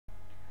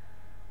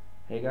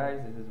Hey guys,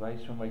 this is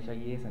Vysh from Vysh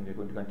IAS and we're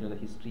going to continue the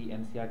History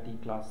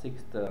NCERT Class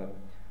 6th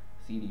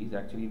series.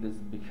 Actually, this is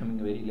becoming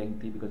very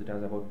lengthy because it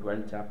has about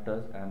 12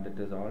 chapters and it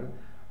is all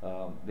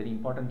very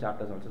important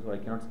chapters also. So I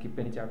cannot skip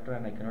any chapter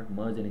and I cannot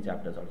merge any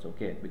chapters also,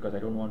 okay? Because I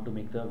don't want to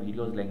make the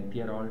videos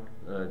lengthy at all,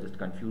 just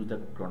confuse the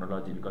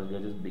chronology because we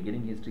are just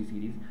beginning history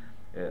series.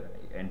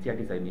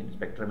 NCERTs, I mean,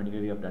 Spectrum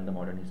anyway we have done the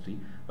modern history,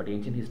 but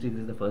ancient history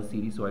this is the first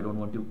series, so I don't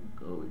want you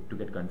to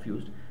get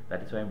confused.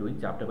 That is why I'm doing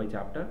chapter by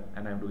chapter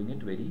and I'm doing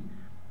it very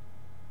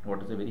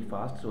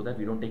fast so that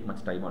we don't take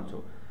much time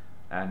also.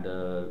 And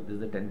this is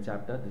the 10th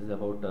chapter. This is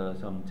about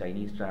some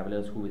Chinese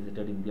travelers who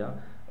visited India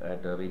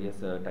at various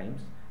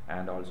times,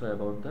 and also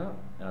about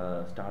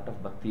the start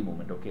of Bhakti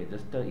movement. Okay,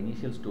 just the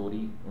initial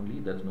story only,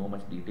 there's no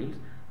much details,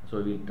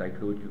 so we'll try to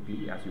do it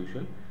quickly as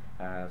usual.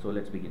 So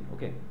let's begin.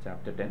 Okay,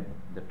 chapter 10,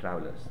 the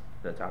travelers.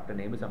 The chapter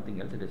name is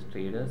something else. It is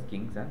traders,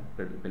 kings and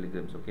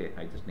pilgrims. Okay,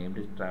 I just named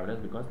it travelers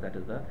because that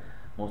is the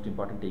most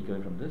important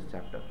takeaway from this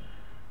chapter.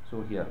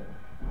 So here,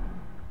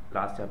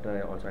 last chapter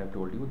I have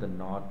told you the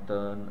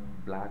northern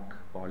black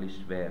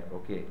polished ware.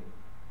 Okay,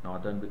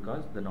 northern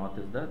because the north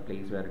is the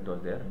place where it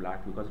was there,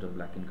 black because it was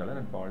black in color,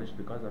 and polished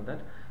because of that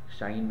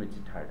shine which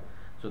it had.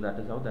 So that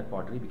is how that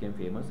pottery became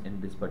famous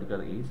in this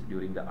particular age,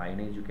 during the Iron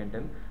Age you can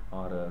tell,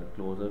 or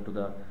closer to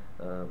the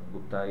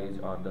Gupta age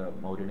or the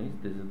Mauryan age.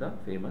 This is the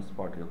famous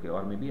pottery. Okay,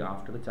 or maybe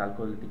after the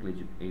Chalcolithic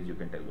age you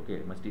can tell.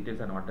 Okay, much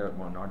details are not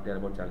there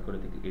about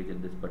Chalcolithic age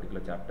in this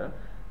particular chapter.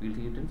 We'll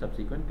see it in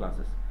subsequent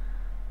classes.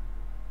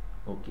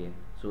 Okay,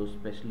 so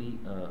especially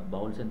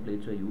bowls and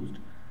plates were used,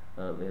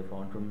 were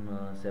found from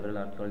several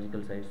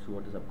archaeological sites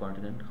throughout the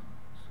subcontinent.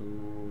 So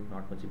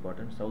not much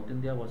important. South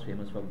India was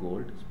famous for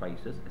gold,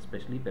 spices,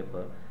 especially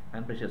pepper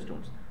and precious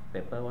stones.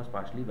 Pepper was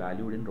partially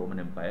valued in Roman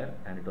Empire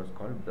and it was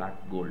called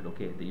black gold.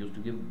 Okay, they used to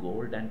give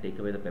gold and take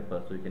away the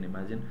pepper. So you can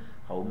imagine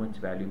how much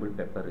valuable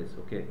pepper is.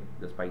 Okay,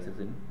 the spices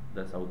in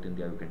the South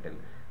India you can tell.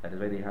 That is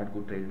why they had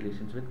good trade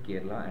relations with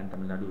Kerala and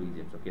Tamil Nadu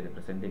regions. Okay, the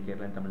present day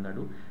Kerala and Tamil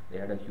Nadu, they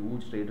had a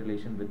huge trade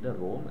relation with the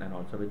Rome and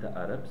also with the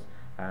Arabs,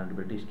 and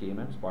British came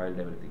and spoiled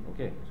everything.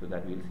 Okay, so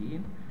that we'll see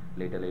in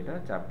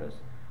later chapters.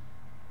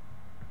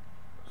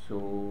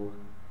 So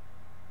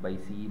by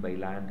sea, by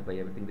land, by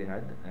everything they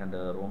had, and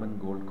Roman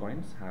gold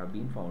coins have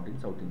been found in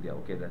South India.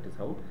 Okay, that is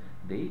how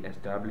they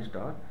established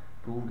or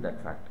proved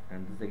that fact.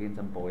 And this is again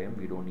some poem,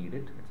 we don't need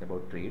it. It's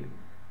about trade.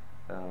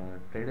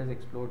 Traders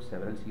explored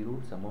several sea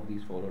routes. Some of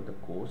these followed the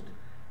coast.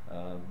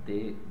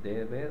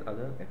 There were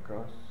others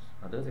across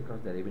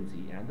the Arabian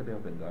Sea and the Bay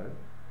of Bengal,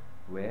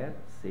 where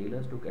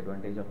sailors took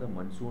advantage of the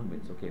monsoon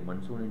winds. Okay,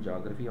 monsoon in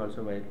geography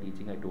also while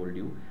teaching I told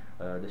you,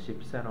 the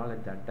ships and all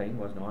at that time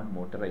was not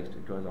motorized.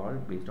 It was all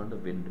based on the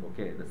wind.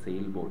 Okay, the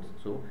sailboats.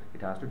 So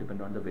it has to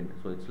depend on the wind.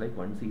 So it's like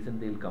one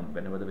season they'll come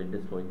whenever the wind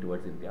is flowing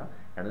towards India.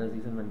 Another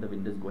season when the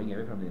wind is going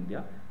away from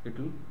India, it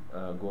will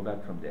go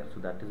back from there.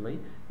 So that is why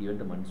even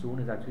the monsoon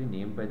is actually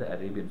named by the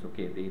Arabians.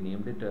 Okay, they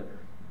named it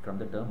from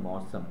the term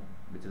Mawsam,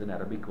 which is an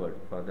Arabic word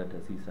for that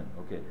season.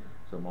 Okay,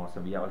 so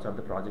Mawsam, we also have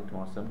the project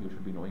Mawsam, you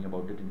should be knowing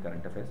about it in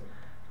current affairs.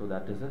 So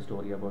that is a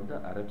story about the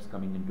Arabs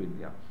coming into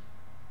India.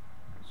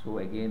 So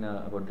again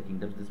about the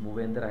kingdoms, this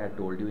Movendar I had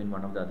told you in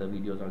one of the other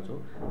videos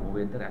also.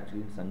 Movendar,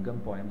 actually in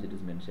Sangam poems it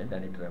is mentioned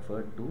and it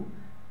referred to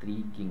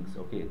three kings,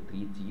 okay,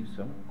 three chiefs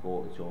from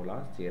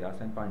Cholas,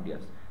 Cheras and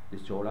Pandyas.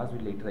 These Cholas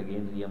will later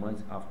again re-emerge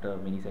after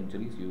many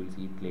centuries. You will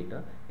see it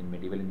later in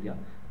medieval India,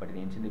 but in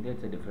ancient India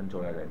it's a different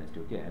Chola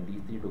dynasty. Okay, and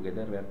these three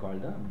together were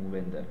called the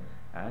Movendar,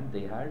 and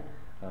they had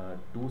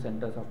two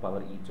centers of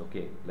power each.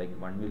 Okay, like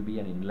one will be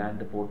an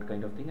inland port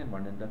kind of thing and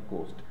one in the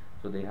coast.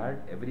 So they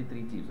had every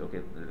three chiefs.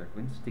 Okay, that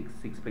means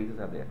six places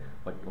are there,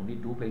 but only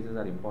two places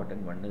are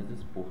important. One is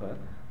this Puhar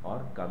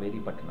or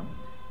Kaveri Patnam,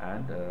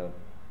 and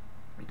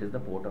it is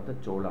the port of the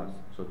Cholas.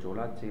 So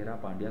Chola, Chera,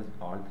 Pandyas,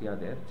 all three are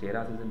there.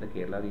 Cheras is in the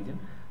Kerala region.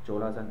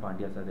 Cholas and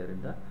Pandyas are there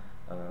in the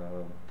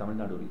Tamil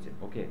Nadu region.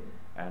 Okay,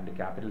 and the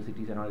capital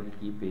cities and all will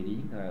keep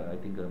varying. I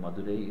think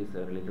Madurai is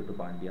related to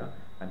Pandya,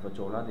 and for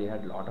Chola they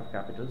had lot of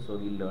capitals. So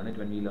we'll learn it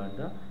when we learn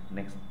the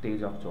next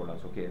stage of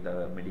Cholas. Okay,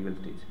 the medieval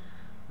stage.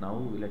 Now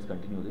let's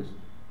continue this.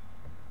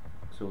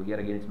 So here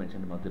again it's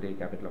mentioned Madurai,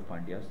 capital of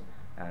Pandyas,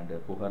 and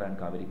Puhar and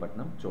Kaveri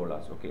Patnam,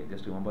 Cholas. Okay,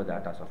 just remember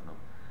that as of now.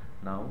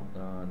 Now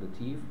the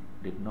chief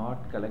did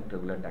not collect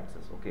regular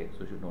taxes. Okay,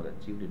 so you should know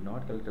that chief did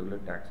not collect regular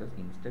taxes.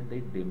 Instead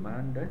they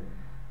demanded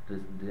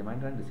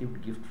and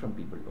received gift from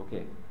people.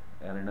 Okay,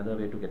 and another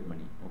way to get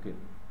money. Okay,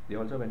 they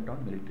also went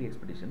on military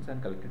expeditions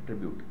and collected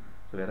tribute.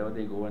 So wherever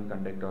they go and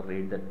conduct or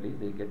raid that place,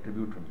 they get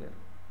tribute from there.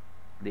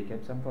 They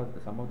kept some of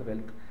the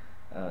wealth.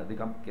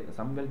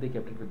 Some wealth they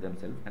kept it with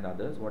themselves, and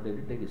others what they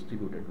did, they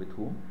distributed. With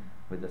whom?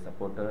 With the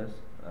supporters,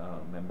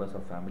 members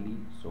of family,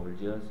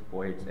 soldiers,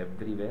 poets,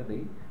 everywhere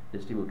they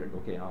distributed.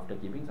 Okay, after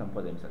keeping some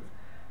for themselves.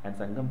 And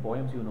Sangam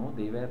poems, you know,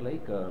 they were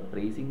like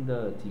praising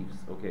the chiefs.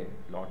 Okay,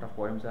 lot of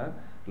poems are,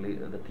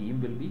 the theme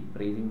will be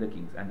praising the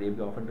kings, and they will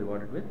be often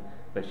rewarded with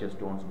precious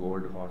stones,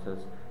 gold,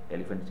 horses,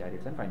 elephants,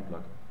 chariots and fine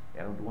cloth.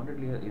 Around 200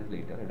 years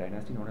later, a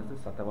dynasty known as the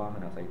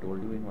Satavahanas, I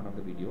told you in one of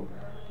the video,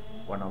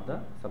 one of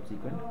the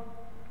subsequent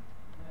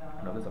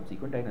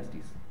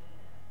dynasties.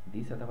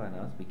 These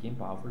Satavahanas became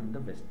powerful in the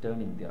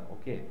western India.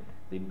 Okay,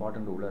 the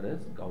important ruler is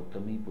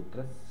Gautami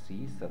Putra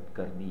Sri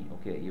Satkarni.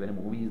 Okay, even a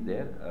movie is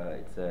there.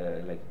 It's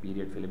a like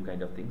period film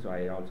kind of thing. So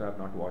I also have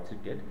not watched it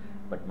yet,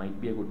 but might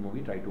be a good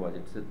movie. Try to watch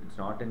it. It's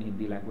not in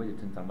Hindi language.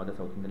 It's in some other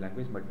South Indian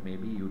language, but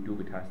maybe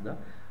YouTube it has the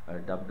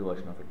dubbed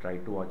version of it. Try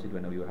to watch it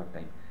whenever you have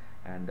time.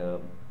 And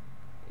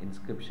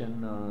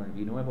inscription,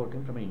 we know about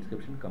him from an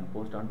inscription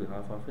composed on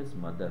behalf of his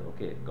mother,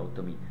 okay,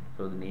 Gautami.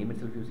 So the name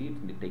itself, you see,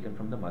 it's taken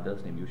from the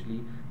mother's name.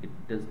 Usually it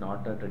is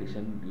not a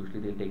tradition, usually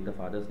they'll take the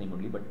father's name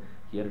only, but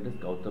here it is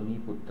Gautami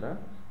Putra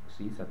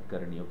Sri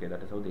Satkarni, okay,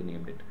 that is how they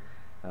named it.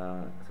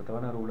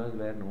 Satavahana rulers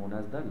were known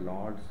as the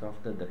lords of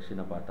the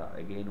Dakshinapata.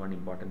 Again, one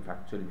important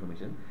factual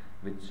information,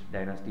 which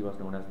dynasty was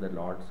known as the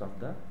lords of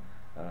the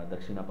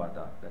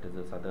Dakshinapata, that is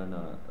the southern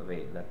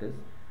way, that is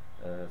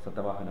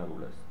Satavahana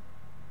rulers.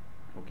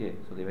 Okay,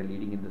 so they were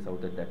leading in the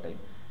south at that time,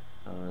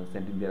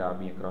 sending their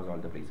army across all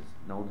the places.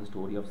 Now the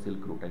story of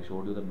Silk Route. I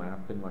showed you the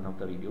map in one of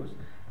the videos,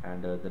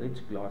 and the rich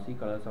glossy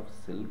colors of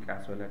silk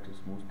as well as its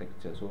smooth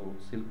texture. So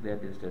silk, they are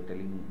just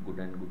telling good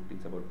and good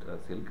things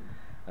about silk.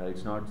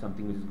 It's not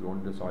something which is grown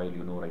in the soil,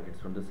 you know, right? It's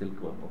from the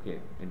silkworm.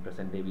 Okay, in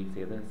present day we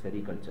say the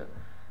sericulture,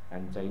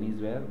 and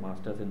Chinese were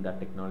masters in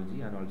that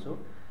technology, and also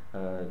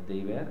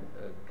they were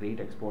great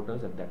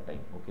exporters at that time.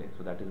 Okay,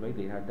 so that is why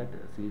they had that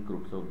Silk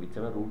Route. So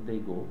whichever route they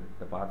go,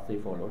 the paths they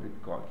followed,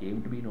 it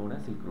came to be known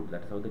as Silk Route.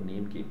 That is how the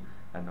name came.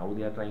 And now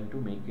they are trying to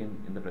make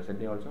in the present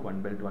day also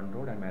one belt one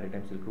road and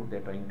maritime Silk Route. They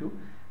are trying to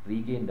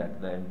regain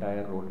that, the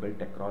entire road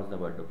belt across the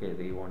world. Okay,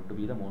 they want to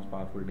be the most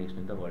powerful nation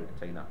in the world,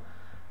 China.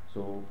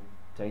 So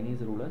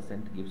Chinese rulers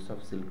sent gifts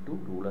of silk to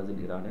rulers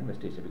in Iran and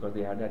West Asia, because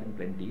they had that in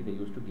plenty. They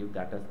used to give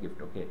that as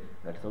gift. Okay,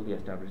 that's how they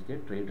established their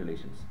trade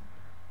relations.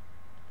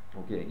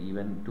 Okay,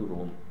 even to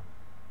Rome,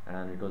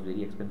 and it was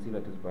very expensive.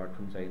 It is brought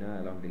from China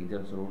along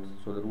dangerous routes.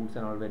 So the routes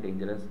and all were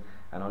dangerous.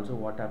 And also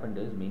what happened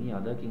is, many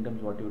other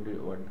kingdoms, what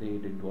they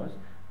did was,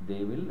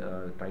 they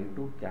will try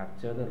to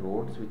capture the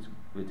roads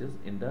which is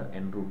in the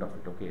end route of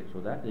it. Okay,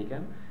 so that they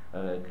can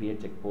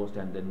create check post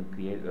and then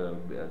create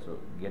so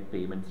get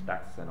payments,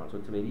 taxes, and also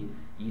it's a very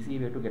easy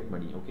way to get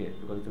money. Okay,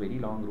 because it's a very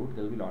long route.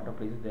 There will be a lot of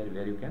places there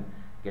where you can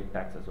get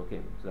taxes. Okay,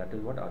 so that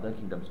is what other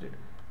kingdoms did,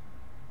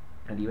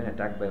 and even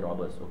attacked by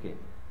robbers. Okay.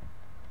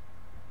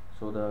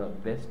 So the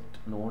best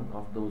known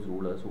of those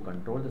rulers who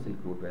controlled the Silk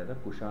Route were the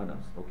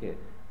Kushanas. Okay,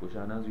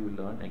 Kushanas you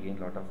will learn, again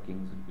lot of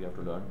kings we have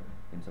to learn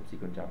in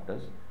subsequent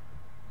chapters.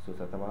 So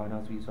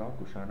Satavahanas we saw,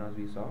 Kushanas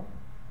we saw,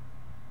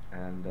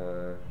 and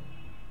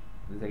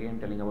this is again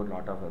telling about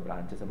lot of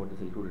branches about the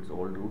Silk Route. It's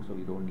old route, so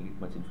we don't need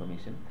much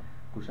information.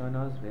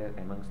 Kushanas were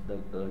amongst the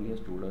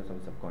earliest rulers of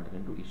the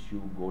subcontinent to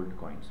issue gold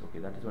coins. Okay,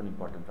 that is one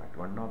important fact,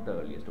 one of the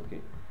earliest.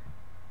 Okay,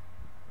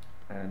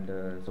 and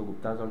so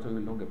Guptas also, you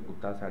will know,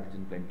 Guptas had it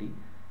in plenty.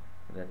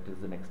 That is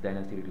the next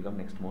dynasty, it will become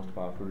next most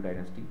powerful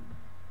dynasty.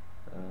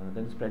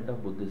 Then spread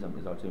of Buddhism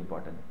is also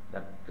important.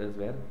 That is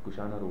where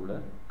Kushana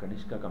ruler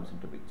Kanishka comes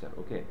into picture.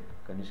 Okay,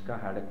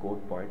 Kanishka had a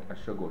court poet,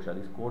 Ashwagosha.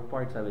 These court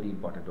poets are very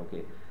important.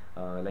 Okay,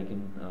 like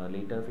in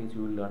later phase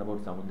you will learn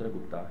about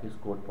Samudragupta. His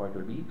court poet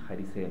will be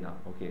Harisena.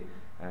 Okay,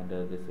 and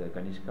this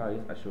Kanishka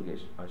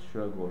is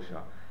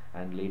Ashwagosha.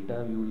 And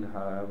later you will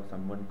have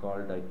someone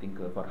called, I think,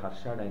 for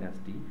Harsha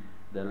dynasty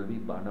there will be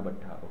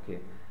Banabhatta. Okay,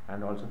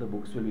 and also the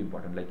books will be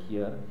important. Like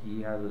here,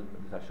 he has,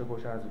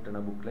 Ashwagosha has written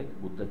a book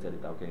like Buddha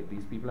Charita. Okay,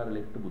 these people are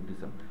related to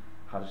Buddhism.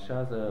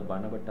 Harsha's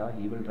Banabhatta,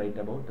 he will write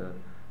about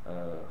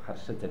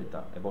Harsha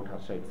Charita, about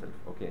Harsha itself.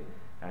 Okay,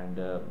 and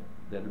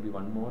there will be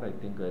one more, I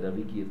think,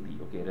 Ravi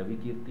Kirti. Okay, Ravi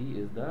Kirti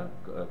is the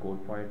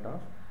court poet of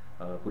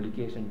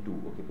Pulikeshin II.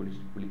 Okay,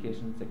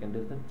 Pulikeshin second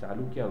is the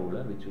Chalukya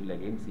ruler, which we will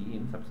again see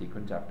in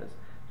subsequent chapters.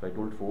 So I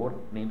told 4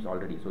 names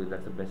already. So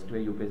that's the best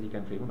way UPSC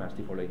can frame a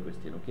the following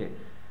question. Okay,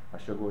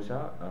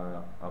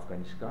 Ashwagosha of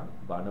Kanishka,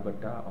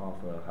 Banabhatta of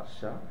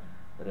Harsha,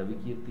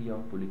 Ravikirti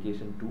of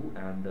Pulikeshin II,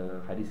 and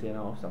Harisena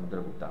of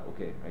Samudragupta.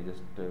 Okay, I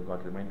just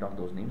got reminder of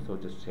those names, so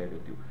just shared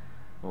with you.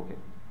 Okay,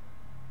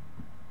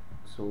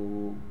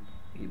 so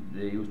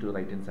they used to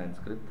write in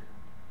Sanskrit.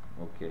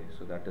 Okay,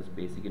 so that is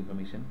basic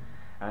information.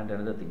 And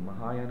another thing,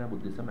 Mahayana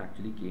Buddhism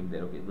actually came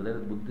there. Okay,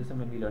 Buddhism,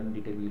 when we learn in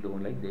detail, we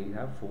don't like, they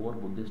have 4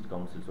 Buddhist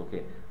councils.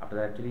 Okay, after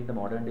that, actually in the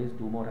modern days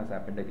 2 more has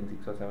happened. I think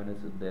 6 or 7 is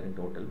there in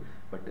total.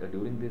 But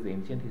during this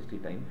ancient history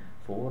time,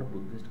 4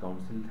 Buddhist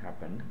councils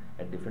happened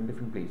at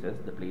different places.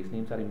 The place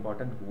names are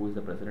important. Who is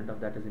the president of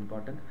that is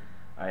important.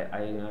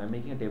 I am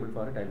making a table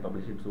for it. I'll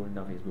publish it soon in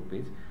our Facebook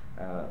page.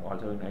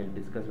 Also, I'll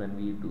discuss when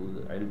we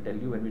do. I'll tell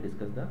you when we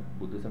discuss the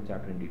Buddhism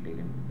chapter in detail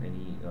in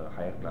any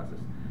higher classes.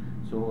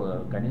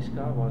 So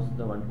Kanishka was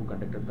the one who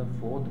conducted the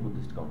 4th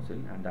Buddhist council,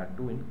 and that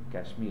too in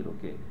Kashmir.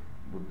 Okay,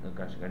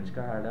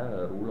 Kanishka had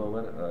a rule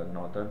over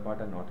northern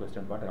part and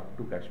northwestern part up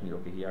to Kashmir.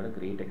 Okay, he had a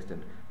great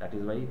extent. That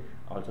is why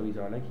also we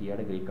saw like he had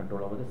a great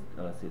control over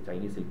the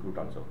Chinese Silk Route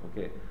also.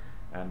 Okay,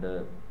 and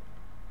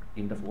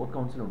in the 4th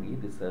council only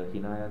this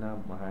Hinayana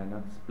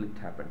Mahayana split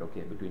happened.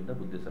 Okay, between the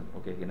Buddhism.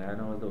 Okay,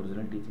 Hinayana was the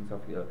original teachings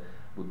of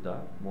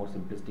Buddha, more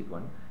simplistic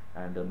one,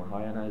 and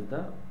Mahayana is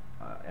the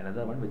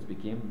another one which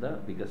became the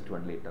biggest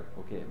one later.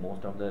 Okay,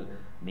 most of the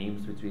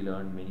names which we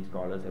learn, many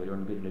scholars, everyone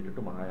will be related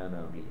to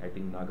Mahayana only. I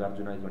think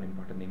Nagarjuna is one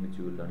important name which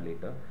you will learn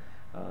later.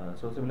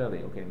 So similar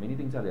way, okay, many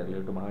things are there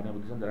related to Mahayana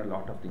Buddhism. There are a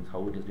lot of things,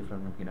 how it is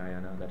different from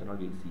Hinayana, that and all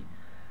we'll see.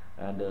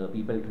 And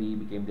people tree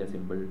became their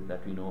symbol,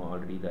 that we know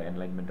already, the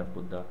enlightenment of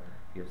Buddha,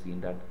 we have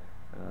seen that.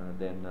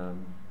 Then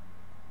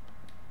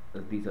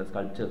these are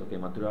sculptures, okay,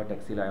 Mathura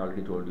textile I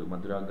already told you,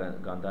 Mathura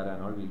Gandhara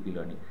and all we'll be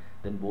learning.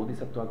 Then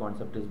Bodhisattva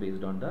concept is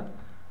based on the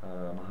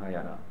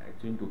Mahayana.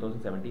 Actually in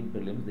 2017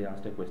 prelims they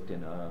asked a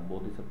question,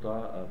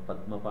 Bodhisattva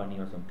Padmapani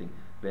or something,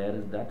 where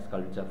is that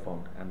sculpture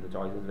found? And the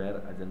choices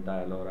were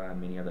Ajanta, Ellora and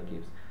many other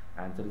caves.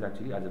 Answer is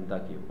actually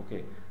Ajanta cave,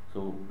 okay.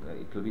 So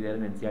it will be there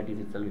in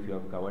NCERTs itself. If you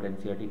have covered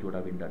NCERT, it would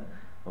have been done,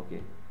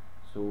 okay.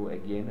 So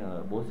again,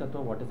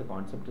 Bodhisattva, what is the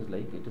concept is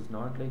like, it is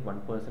not like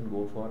one person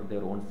go for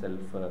their own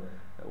self,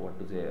 what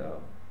to say,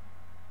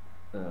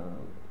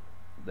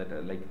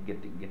 like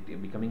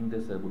becoming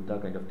this Buddha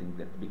kind of thing,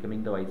 that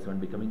becoming the wise one,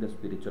 becoming the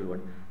spiritual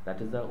one,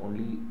 that's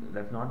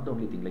not the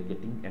only thing. Like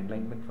getting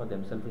enlightenment for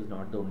themselves is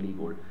not the only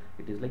goal.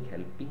 It is like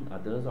helping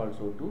others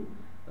also to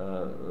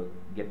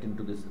get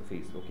into this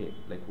phase, okay.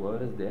 Like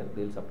whoever is there,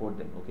 they'll support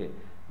them, okay.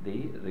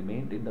 They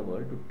remained in the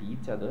world to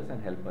teach others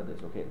and help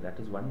others, okay. That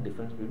is one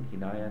difference between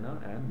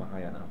Hinayana and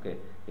Mahayana, okay.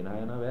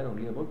 Hinayana were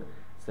only about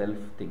self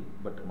thing,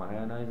 but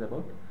Mahayana is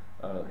about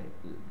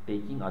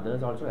taking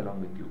others also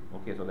along with you,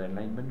 okay. So the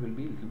enlightenment will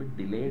be a little bit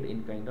delayed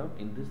in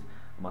this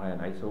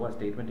Mahayana. I saw a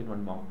statement in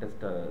one mock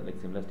test, like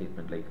similar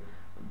statement, like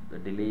the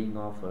delaying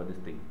of this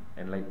thing,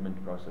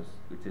 enlightenment process,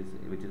 which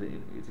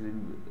is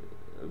in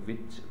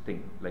which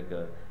thing, like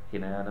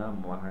Hinayana,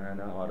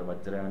 Mahayana or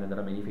Vajrayana, there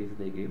are many phases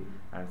they gave.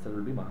 Answer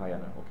will be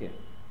Mahayana, okay.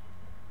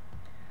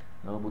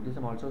 Now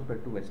Buddhism also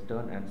spread to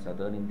western and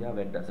southern India,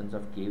 where dozens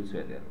of caves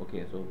were there,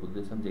 okay. So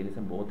Buddhism,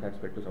 Jainism both had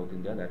spread to South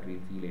India, that we'll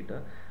see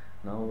later.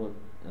 Now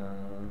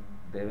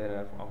they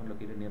were often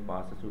located near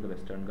passes through the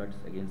Western Ghats,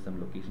 again some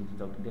locations in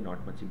South India,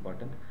 not much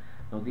important.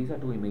 Now these are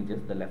two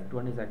images. The left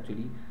one is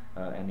actually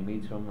an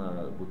image from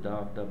Buddha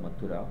of the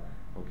Mathura,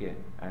 okay,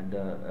 and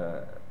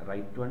the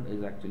right one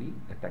is actually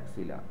a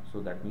taxila.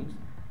 So that means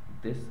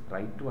this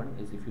right one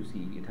is, if you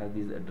see, it has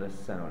these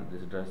dress and all,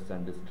 this dress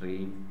and this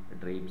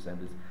drapes and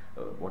this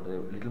what a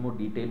little more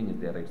detailing is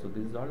there, right? So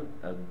this is all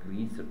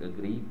Greek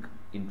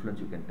influence,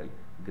 you can tell,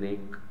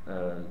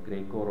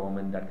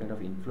 Greco-Roman, that kind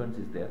of influence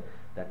is there.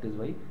 That is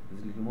why this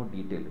is a little more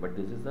detailed, but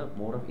this is a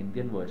more of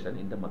Indian version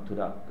in the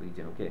Mathura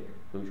region, okay.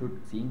 So you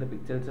should, seeing the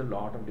picture, it's a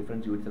lot of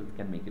difference, you itself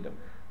can make it up.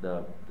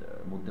 The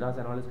mudras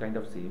and all is kind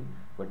of same,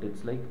 but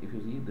it's like, if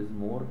you see, this is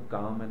more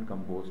calm and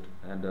composed,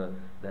 and the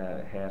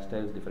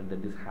hairstyle is different,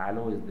 then this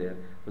halo is there.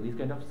 So these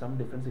kind of some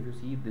difference, if you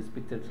see this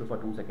picture itself for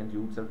 2 seconds,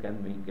 you itself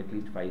can make at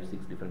least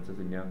 5-6 differences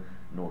in your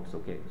notes,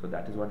 okay. So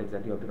that is what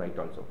exactly you have to write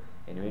also.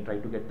 Anyway, try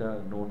to get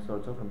the notes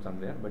also from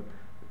somewhere, but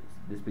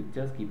these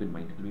pictures keep in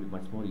mind, it will be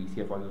much more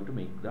easier for you to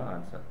make the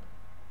answer,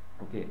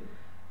 okay.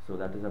 So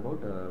that is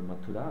about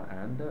Mathura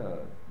and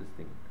this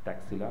thing,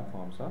 taxila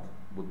forms of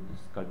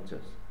Buddhist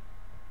sculptures.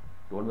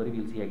 Don't worry,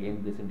 we'll see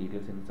again this in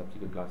details in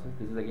subsequent classes.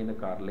 This is again the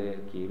Karle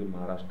cave in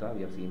Maharashtra.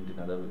 We have seen it in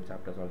other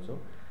chapters also.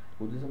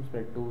 Buddhism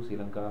spread to Sri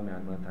Lanka,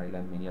 Myanmar,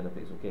 Thailand, many other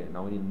places. Okay,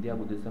 now in India,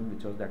 Buddhism,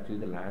 which was actually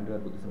the land where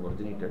Buddhism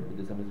originated,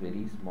 Buddhism is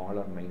very small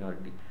or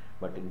minority.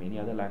 But in many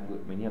other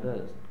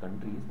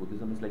countries,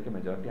 Buddhism is like a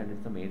majority and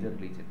it's a major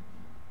religion.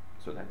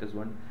 So that is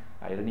one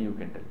irony you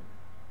can tell.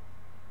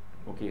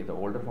 Okay, the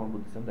older form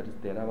Buddhism, that is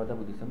Theravada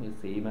Buddhism, is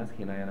same as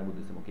Hinayana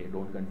Buddhism. Okay,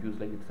 don't confuse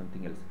like it's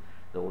something else.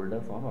 The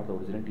older form or the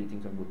original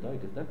teachings of Buddha,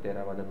 it is the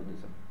Theravada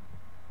Buddhism,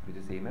 which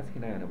is same as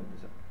Hinayana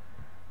Buddhism.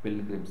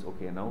 Pilgrims.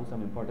 Okay, now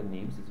some important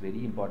names. It's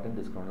very important.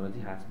 This chronology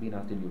has been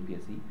asked in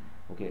UPSC.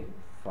 Okay,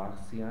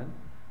 Faxian,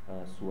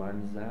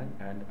 Xuanzang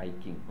and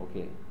Iking.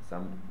 Okay,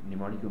 some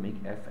mnemonic you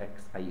make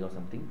FXI or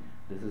something.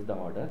 This is the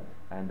order,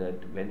 and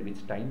that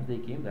which times they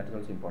came, that is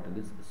also important.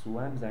 This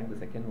Xuanzang, the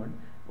second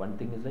one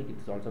thing is like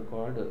it's also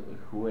called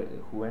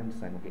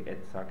Huansang. Okay,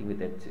 starting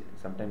with H.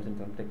 Sometimes in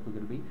some textbook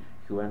it will be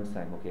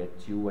Huansang. Okay,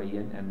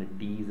 HUIN and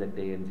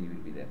TZANG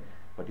will be there.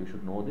 But you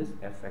should know this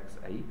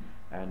FXI,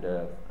 and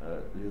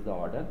this is the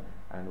order.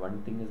 And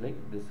one thing is like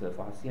this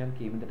Faxian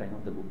came in the time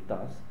of the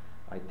Guptas.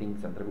 I think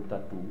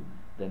Chandragupta too.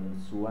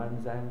 Then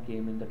Xuanzang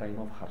came in the time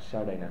of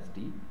Harsha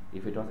dynasty.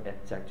 If it was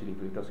H actually,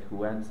 if it was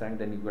Huansang,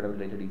 then you could have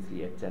related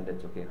easily H and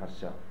H. Okay,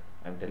 Harsha.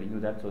 I am telling you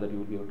that so that you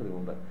will be able to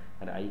remember.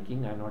 And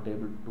Iking, I am not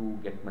able to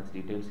get much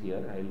details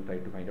here. I will try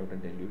to find out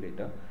and tell you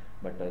later.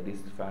 But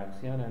this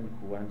Faxian and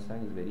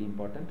Huansang is very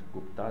important.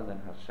 Guptas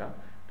and Harsha.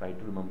 Try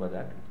to remember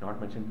that. It's not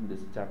mentioned in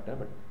this chapter,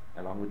 but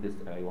along with this,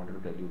 I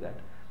wanted to tell you that.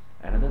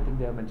 Another thing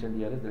they have mentioned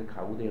here is like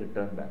how they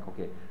return back.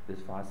 Okay, this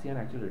Faxian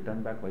actually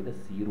returned back by the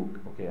sea route.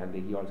 Okay, and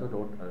he also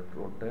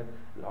wrote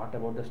a lot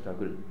about the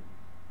struggle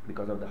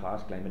because of the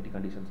harsh climatic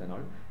conditions and all.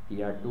 He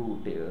had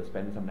to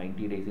spend some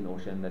 90 days in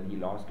ocean. Then he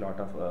lost a lot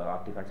of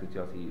artifacts which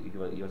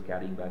he was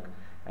carrying back.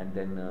 And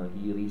then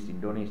he reached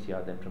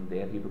Indonesia. Then from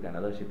there he took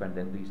another ship and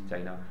then reached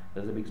China.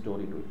 There's a big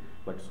story to it.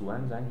 But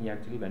Xuanzang, he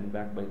actually went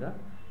back by the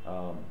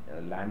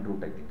land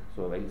route, I think.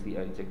 So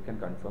I'll check and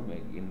confirm.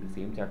 In the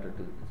same chapter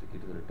it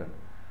is written.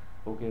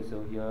 Okay,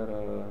 so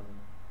here,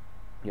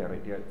 yeah,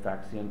 right here,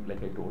 Faxian,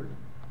 like I told,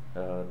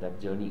 that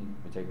journey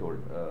which I told,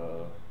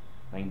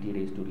 90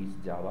 days to reach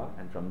Java,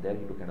 and from there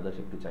he took another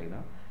ship to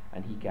China,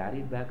 and he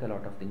carried back a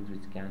lot of things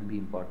which can be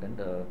important.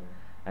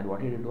 And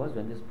what he did was,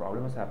 when this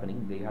problem was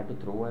happening, they had to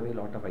throw away a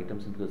lot of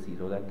items into the sea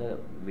so that the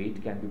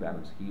weight can be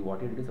balanced.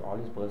 What he did is, all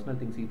his personal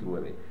things he threw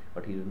away,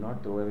 but he did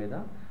not throw away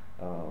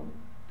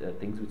the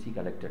things which he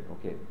collected.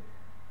 Okay,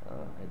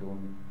 I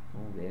don't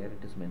know where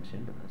it is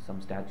mentioned.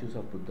 Some statues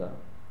of Buddha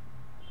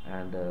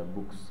and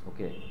books.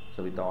 Okay,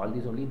 so with all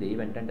these only, they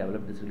went and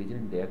developed this religion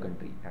in their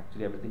country.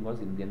 Actually, everything was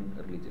Indian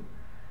religion.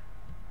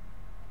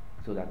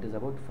 So that is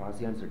about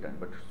Faxian's return.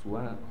 But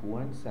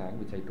Huan Sang,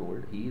 which I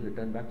told, he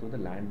returned back through the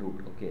land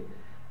route, okay,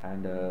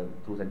 and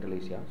through Central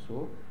Asia.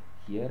 So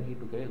here he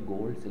took a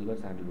gold, silver,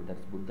 sandalwood.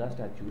 That's Buddha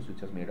statues,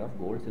 which was made of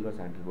gold, silver,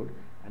 sandalwood,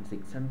 and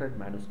 600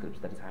 manuscripts,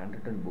 that is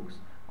handwritten books,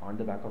 on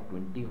the back of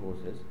 20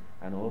 horses,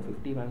 and over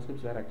 50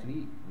 manuscripts were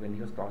actually, when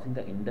he was crossing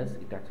the Indus,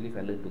 it actually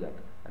fell into that.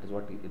 That is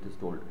what it is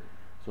told.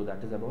 So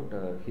that is about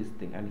his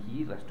thing, and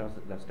he rest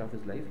of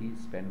his life he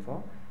spent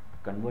for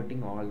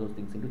converting all those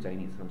things into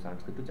Chinese, from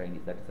Sanskrit to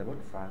Chinese. That is about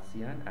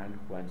Faxian and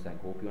Huansang.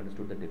 Hope you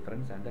understood the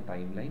difference and the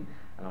timeline,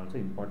 and also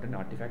important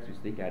artifacts which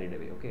they carried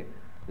away. Okay,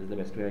 this is the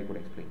best way I could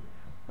explain.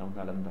 Now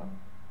Nalanda.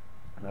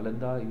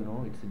 Nalanda, you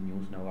know, it's in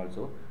news now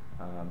also,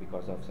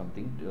 because of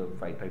something.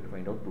 Try to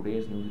find out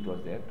today's news. It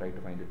was there. Try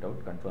to find it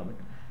out, confirm it.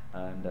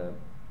 And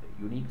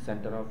unique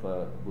center of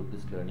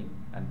Buddhist learning.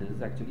 And this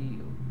is actually,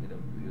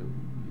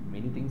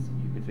 many things,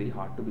 it's very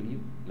hard to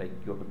believe. Like,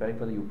 you're preparing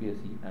for the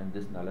UPSC, and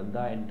this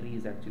Nalanda entry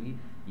is actually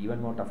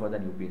even more tougher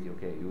than UPSC.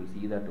 Okay, you will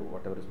see that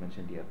whatever is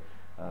mentioned here.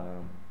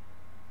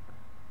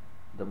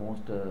 The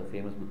most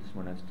famous Buddhist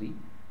monastery,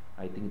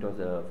 I think it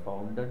was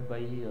founded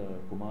by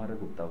Kumara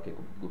Gupta. Okay,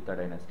 Gupta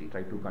dynasty.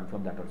 Try to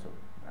confirm that also.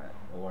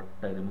 What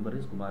I remember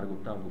is Kumara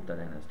Gupta of Gupta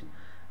dynasty.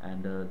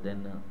 And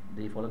then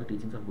they follow the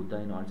teachings of Buddha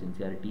in all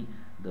sincerity.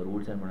 The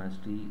rules and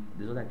monastery,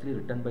 this was actually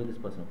written by this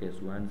person. Okay,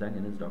 Xuanzang,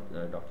 in his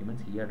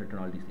documents, he had written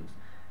all these things.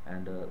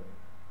 And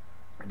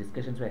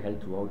discussions were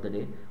held throughout the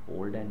day.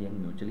 Old and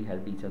young mutually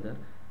helped each other.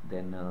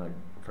 Then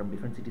from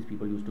different cities,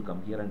 people used to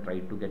come here and try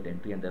to get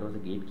entry, and there was a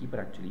gatekeeper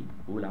actually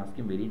who will ask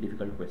him very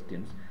difficult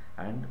questions,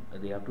 and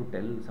they have to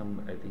tell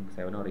some, I think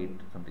 7 or 8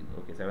 something.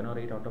 Okay, 7 or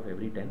 8 out of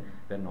every 10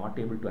 were not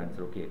able to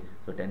answer. Okay,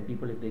 so 10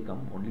 people, if they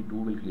come, only 2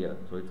 will clear.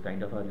 So it's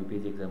kind of a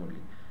UPSC exam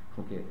only.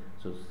 Okay,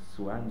 so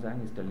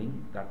Xuanzang is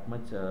telling that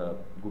much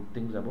good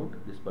things about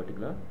this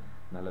particular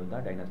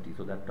Nalanda dynasty.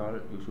 So that all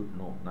you should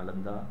know.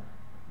 Nalanda,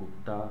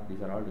 Gupta,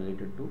 these are all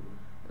related to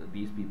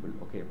these people.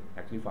 Okay,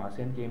 actually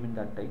Faxian came in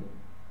that time,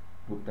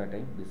 Gupta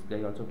time. This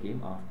guy also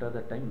came after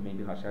that time,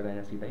 maybe Harsha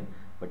dynasty time,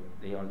 but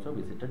they also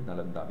visited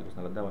Nalanda, because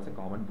Nalanda was a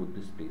common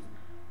Buddhist place.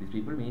 These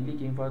people mainly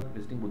came for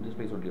visiting Buddhist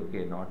place only.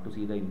 Okay, not to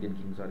see the Indian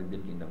kings or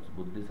Indian kingdoms.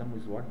 Buddhism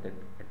is what that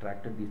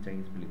attracted these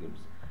Chinese pilgrims.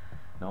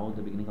 Now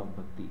the beginning of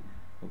Bhakti.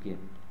 Okay,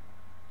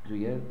 so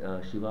here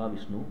Shiva,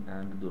 Vishnu,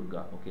 and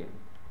Durga. Okay,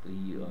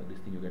 this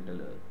thing you get.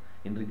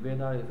 In Rig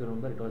Veda, if you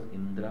remember, it was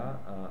Indra,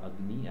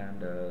 Agni,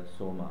 and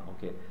Soma.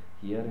 Okay,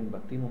 here in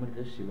Bhakti movement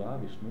it is Shiva,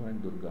 Vishnu,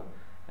 and Durga,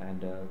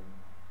 and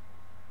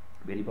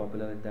very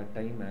popular at that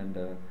time.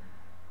 And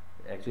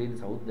actually in the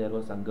south there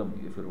was Sangam,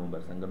 if you remember,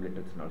 Sangam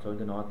literature, and also in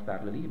the north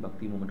parallelly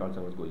Bhakti movement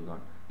also was going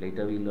on.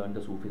 Later we learned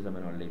the Sufism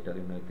and all later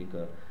in, I think,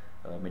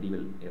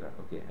 medieval era.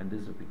 Okay, and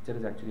this picture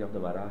is actually of the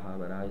Varaha.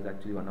 Varaha is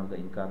actually one of the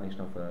incarnation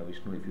of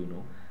Vishnu, if you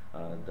know.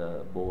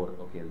 The boar,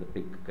 okay, the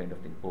pig kind of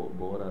thing,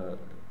 boar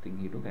thing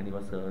he took, and he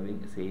was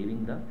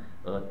saving the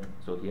earth.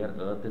 So here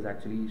earth is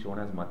actually shown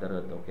as Mother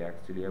Earth. Okay,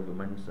 actually a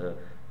woman's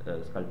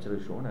sculpture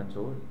is shown, and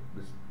so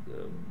this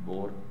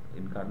boar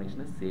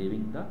incarnation is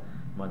saving the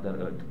Mother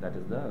Earth. That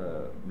is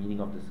the meaning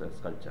of this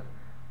sculpture.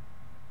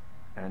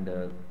 And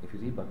if you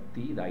see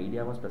Bhakti, the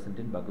idea was present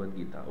in Bhagavad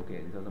Gita.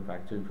 Okay, these are some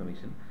factual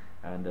information,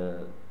 and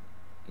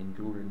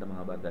included in the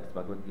Mahabharata. That's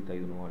Bhagavad Gita,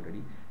 you know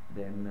already.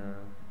 Then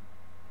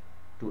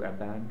to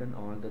abandon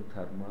all the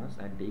dharmas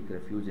and take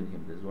refuge in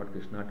him. This is what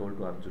Krishna told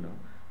to Arjuna.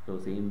 So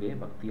same way,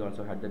 Bhakti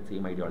also had that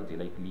same ideology,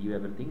 like leave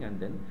everything and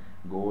then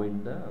go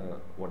in the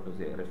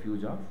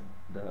refuge of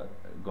the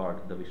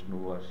God, the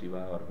Vishnu or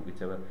Shiva or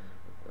whichever,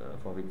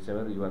 for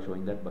whichever you are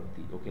showing that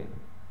Bhakti. Okay.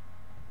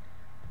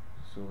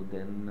 So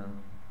then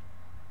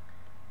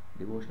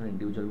devotional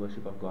individual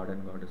worship of God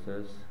and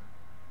goddesses.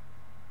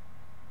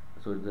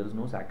 So there is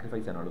no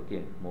sacrifice and all.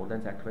 Okay, more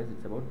than sacrifice,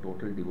 it's about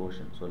total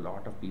devotion. So a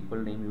lot of people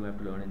name you have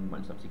to learn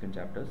in subsequent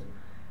chapters.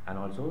 And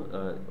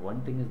also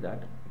one thing is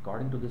that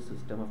according to this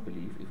system of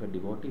belief, if a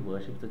devotee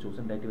worships the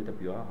chosen deity with a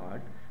pure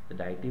heart, the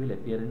deity will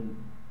appear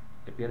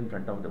in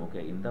front of them.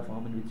 Okay, in the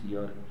form in which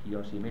he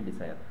or she may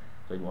desire.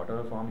 So in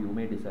whatever form you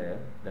may desire,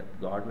 that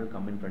God will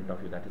come in front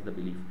of you. That is the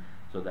belief.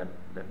 So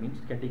that means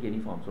it can take any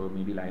form. So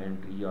maybe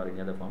lion, tree, or any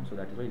other form. So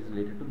that is why it is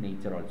related to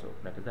nature also.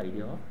 That is the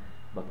idea of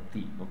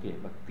Bhakti. Okay,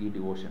 Bhakti,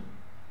 devotion.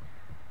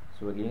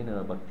 So again,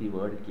 Bhakti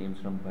word came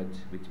from Bhaj,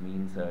 which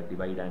means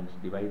divide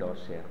or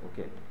share.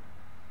 Okay.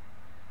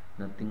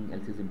 Nothing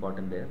else is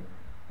important there.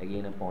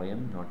 Again a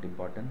poem, not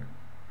important.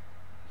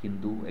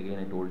 Hindu, again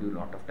I told you a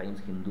lot of times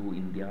Hindu,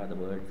 India, the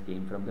words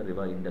came from the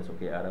river Indus.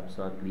 Okay, Arabs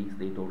or Greeks,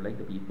 they told like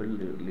the people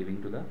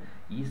living to the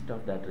east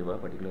of that river,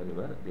 particular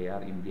river, they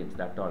are Indians.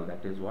 That all.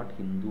 That is what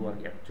Hindu or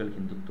actual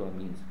Hindutva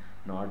means.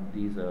 Not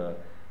these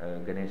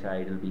Ganesha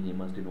idol being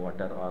immersed in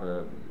water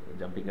or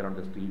jumping around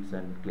the streets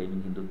and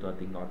claiming Hindutva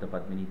thing or the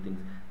Padmini things,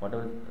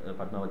 whatever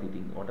Padmavati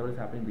thing, whatever is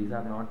happening. These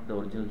are not the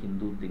original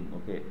Hindu thing.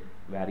 Okay,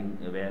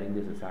 wearing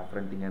this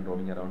saffron thing and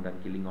roaming around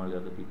and killing all the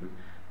other people.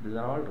 These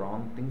are all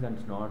wrong things, and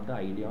it's not the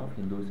idea of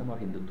Hinduism or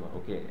Hindutva.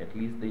 Okay, at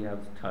least they have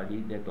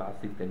studied their class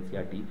 6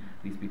 NCERT.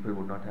 These people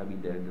would not have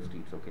been there in the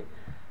streets. Okay,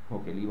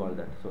 okay, leave all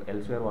that. So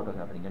elsewhere what was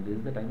happening, and this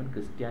is the time when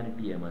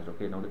Christianity emerged.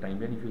 Okay, now the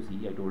timeline, if you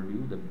see, I told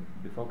you the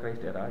before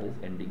Christ era is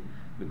ending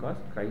because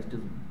Christ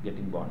is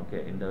getting born.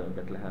 Okay, in the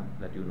Bethlehem,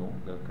 that you know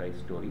the Christ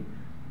story.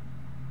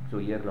 So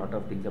here a lot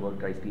of things about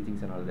Christ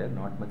teachings and all there,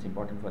 not much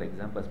important for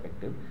exam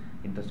perspective.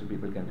 Interested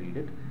people can read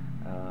it.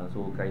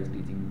 So Christ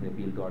teaching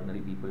appeal to ordinary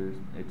people.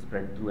 It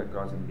spread through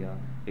across India.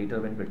 Later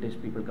when British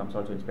people comes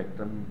also in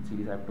Spectrum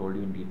series, I have told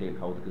you in detail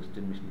how the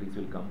Christian missionaries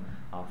will come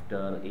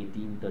after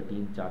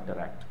 1813 Charter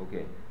Act.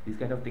 Okay, these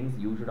kind of things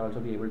you should also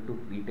be able to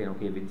retain.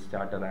 Okay, which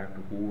Charter Act,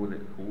 who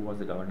was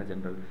the Governor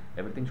General,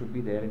 everything should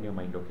be there in your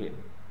mind. Okay,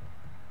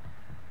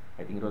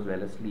 I think it was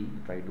Wellesley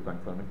tried to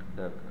confirm it,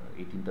 the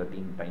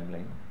 1813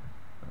 timeline.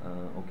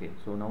 Okay,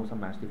 so now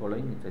some match the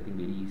following. It's I think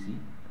very easy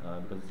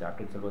because the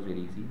chapter itself was very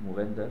easy.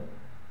 Movendar,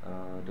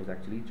 it was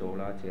actually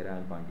Chola, Chera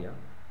and Pandya.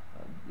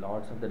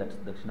 Lords of the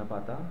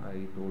Dakshinapatha,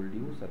 I told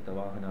you,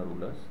 Satavahana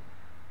rulers.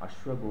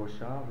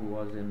 Ashwagosha, who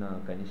was in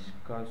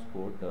Kanishka's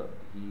court,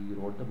 he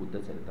wrote the Buddha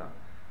Charita.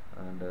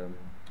 And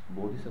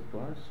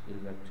Bodhisattvas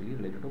is actually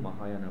related to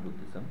Mahayana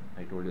Buddhism.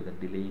 I told you that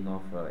delaying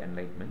of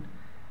enlightenment.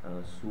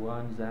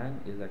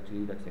 Xuanzang is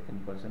actually that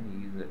second person.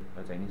 He is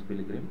a Chinese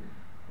pilgrim.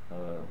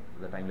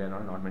 The timeline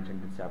are not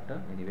mentioned in this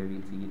chapter. Anyway,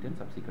 we'll see it in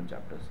subsequent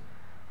chapters.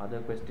 Other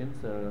questions,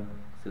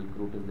 Silk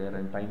Route is there,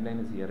 and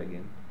timeline is here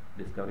again.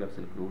 Discovery of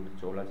Silk Route,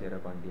 Chola, Chera,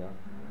 Pandya,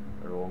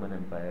 Roman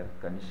Empire,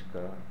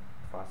 Kanishka,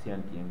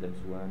 Fascian came, then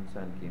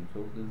Xuanzang came.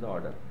 So this is the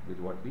order with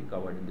what we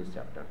covered in this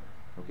chapter.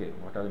 Okay,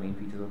 what are the main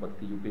features of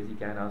Bhakti? UPSC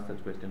can ask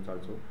such questions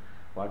also.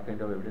 What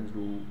kind of evidence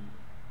do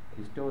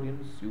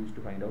historians use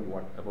to find out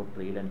what about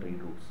trade and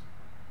trade routes?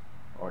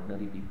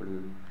 Ordinary people,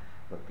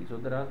 Bhakti. So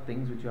there are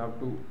things which you have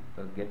to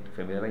get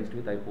familiarized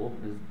with. I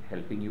hope this is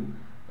helping you.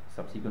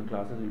 Subsequent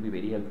classes will be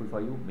very helpful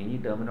for you. Many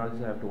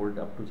terminologies I have told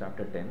up to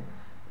chapter 10.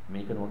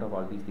 Make a note of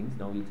all these things.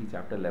 Now we'll see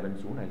chapter 11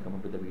 soon. I'll come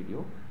up with a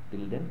video.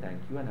 Till then, thank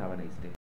you and have a nice day.